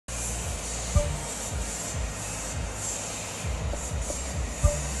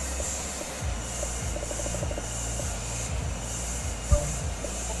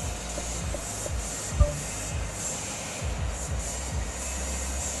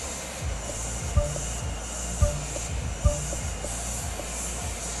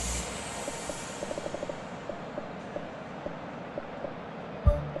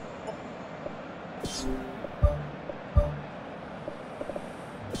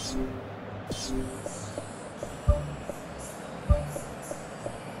There's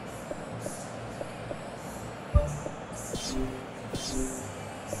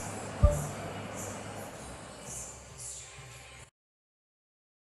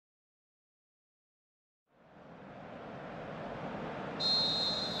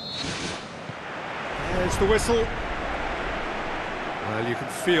the whistle. Well, you can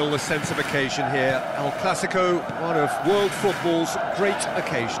feel the sense of occasion here. El Clasico, one of world football's great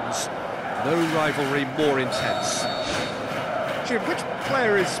occasions. No rivalry more intense. Jim, which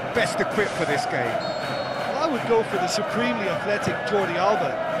player is best equipped for this game? Well, I would go for the supremely athletic Jordi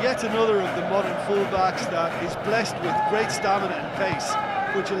Alba, yet another of the modern fullbacks that is blessed with great stamina and pace,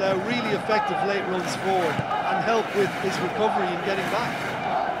 which allow really effective late runs forward and help with his recovery and getting back.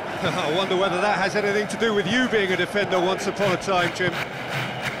 I wonder whether that has anything to do with you being a defender once upon a time, Jim.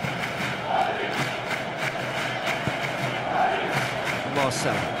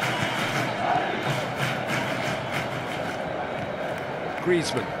 Marcel.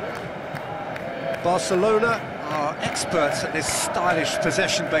 Griezmann. Barcelona are experts at this stylish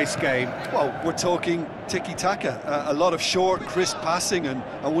possession-based game. Well, we're talking tiki-taka, a lot of short, crisp passing, and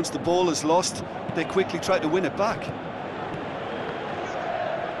once the ball is lost, they quickly try to win it back.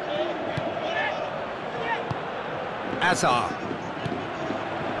 Azar.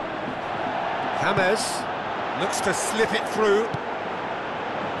 James looks to slip it through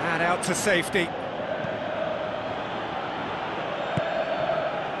and out to safety.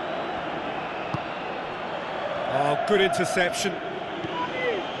 Oh, good interception.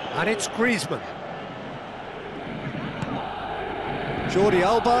 And it's Griezmann. Jordi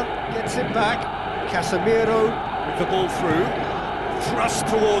Alba gets it back. Casemiro with the ball through. Thrust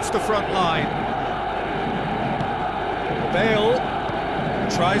towards the front line. Bale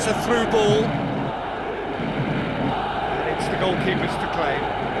tries a through ball, and it's the goalkeeper's to claim.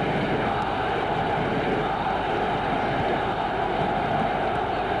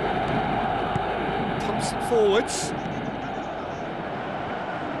 Pumps it forwards.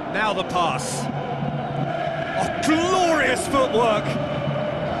 Now the pass. Oh, glorious footwork!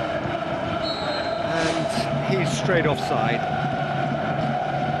 And he's straight offside.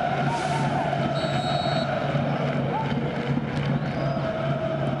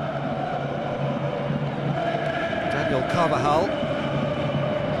 Carvajal.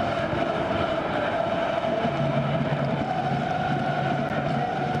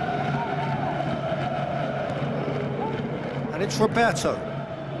 And it's Roberto.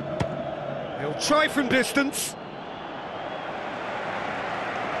 He'll try from distance.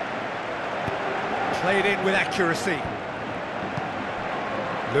 Played in with accuracy.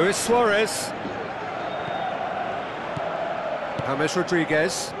 Luis Suarez. James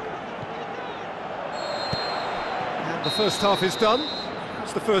Rodriguez. The first half is done.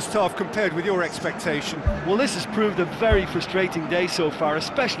 It's the first half compared with your expectation. Well, this has proved a very frustrating day so far,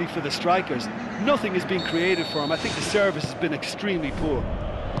 especially for the strikers. Nothing has been created for them. I think the service has been extremely poor.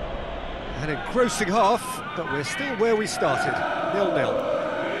 An engrossing half, but we're still where we started. 0-0.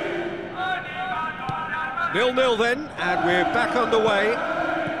 0-0 then, and we're back underway.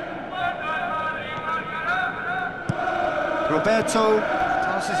 Roberto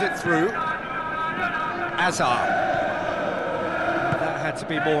passes it through. Azar. Had to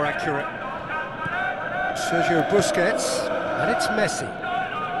be more accurate. Sergio Busquets, and it's Messi.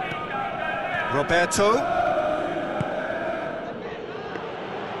 Roberto.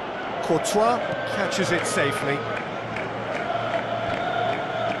 Courtois catches it safely.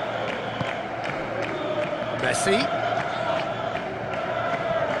 Messi.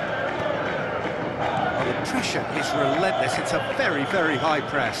 Oh, the pressure is relentless. It's a very, very high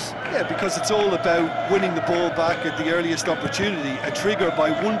press. Yeah, because it's all about winning the ball back at the earliest opportunity, a trigger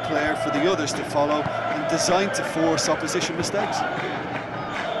by one player for the others to follow, and designed to force opposition mistakes.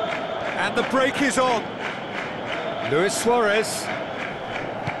 And the break is on. Luis Suarez.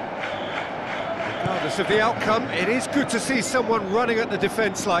 Regardless of the outcome, it is good to see someone running at the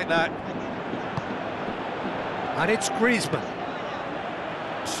defence like that. And it's Griezmann.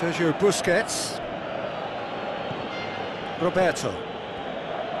 Sergio Busquets. Roberto.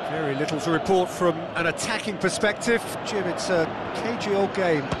 Very little to report from an attacking perspective. Jim, it's a cagey old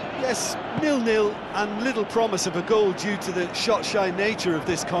game. Yes, 0-0 and little promise of a goal due to the shot-shy nature of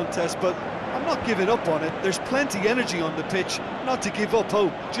this contest, but I'm not giving up on it. There's plenty energy on the pitch, not to give up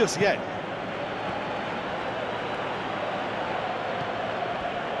hope just yet.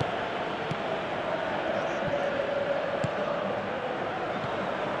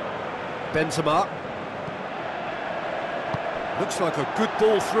 Benzema. Looks like a good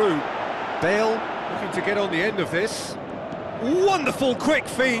ball through. Bale looking to get on the end of this. Wonderful quick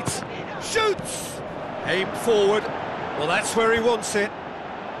feet. Shoots. Aimed forward. Well, that's where he wants it.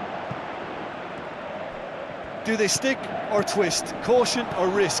 Do they stick or twist? Caution or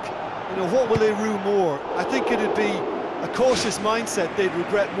risk? You know, what will they rue more? I think it'd be a cautious mindset they'd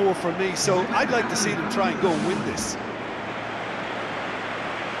regret more for me, so I'd like to see them try and go and win this.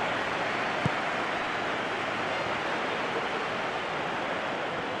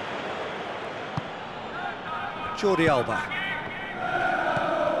 Jordi Alba.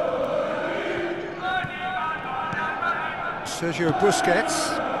 Sergio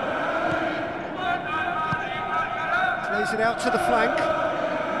Busquets. Plays it out to the flank.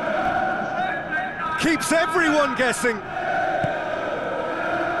 Keeps everyone guessing.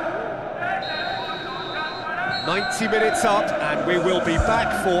 90 minutes up, and we will be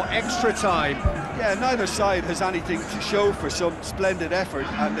back for extra time. Yeah, neither side has anything to show for some splendid effort,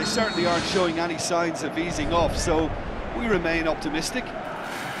 and they certainly aren't showing any signs of easing off, so we remain optimistic.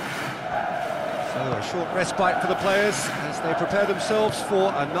 So a short respite for the players as they prepare themselves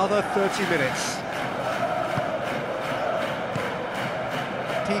for another 30 minutes.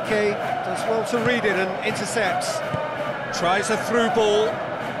 PK does well to read it and intercepts. Tries a through ball,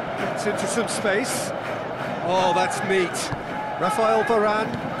 gets into some space. Oh, that's neat. Rafael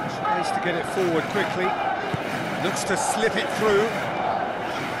Varane tries to get it forward quickly. Looks to slip it through.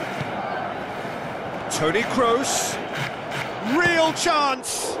 Toni Kroos. Real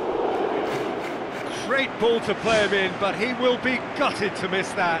chance! Great ball to play him in, but he will be gutted to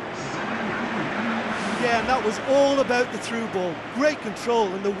miss that. Yeah, and that was all about the through ball. Great control,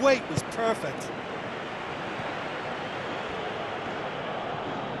 and the weight was perfect.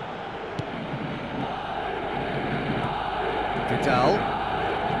 Vidal.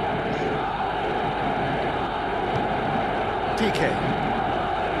 PK.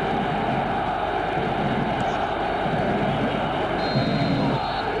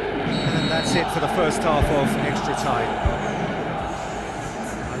 And that's it for the first half of extra time.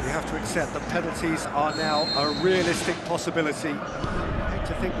 And we have to accept that penalties are now a realistic possibility. I hate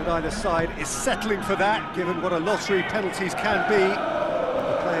to think that either side is settling for that, given what a lottery penalties can be.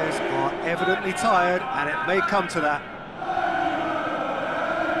 The players are evidently tired, and it may come to that.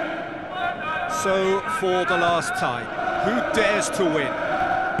 So, for the last time, who dares to win?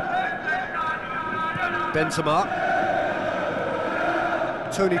 Benzema.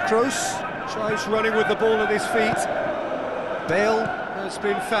 Toni Kroos tries running with the ball at his feet. Bale has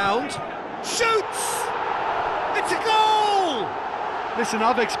been found. Shoots! It's a goal! Listen,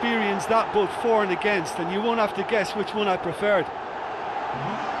 I've experienced that both for and against, and you won't have to guess which one I preferred.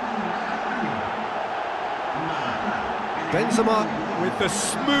 Benzema with the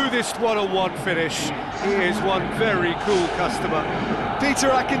smoothest one-on-one finish. He is one very cool customer.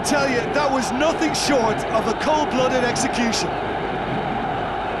 Peter, I can tell you, that was nothing short of a cold-blooded execution.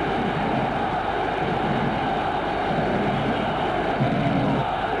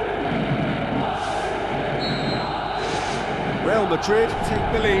 Real Madrid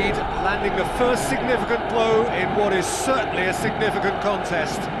take the lead, landing the first significant blow in what is certainly a significant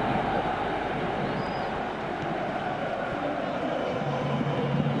contest.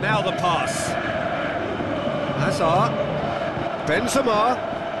 Now the pass. Hazard. Benzema.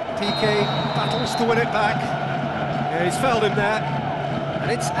 PK battles to win it back. Yeah, he's fouled him there. And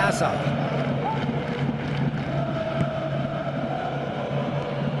it's Hazard.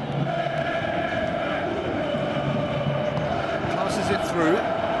 Passes it through.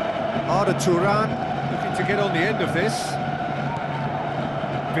 Arda Turan looking to get on the end of this.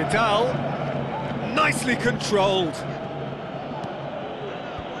 Vidal. Nicely controlled.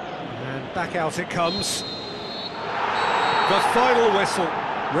 Back out it comes. The final whistle.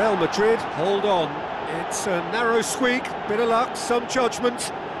 Real Madrid hold on. It's a narrow squeak, bit of luck, some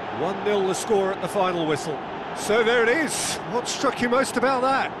judgment. 1-0 the score at the final whistle. So there it is. What struck you most about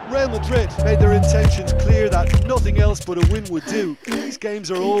that? Real Madrid made their intentions clear that nothing else but a win would do. These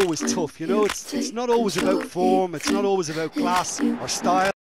games are always tough, you know, it's not always about form, it's not always about class or style.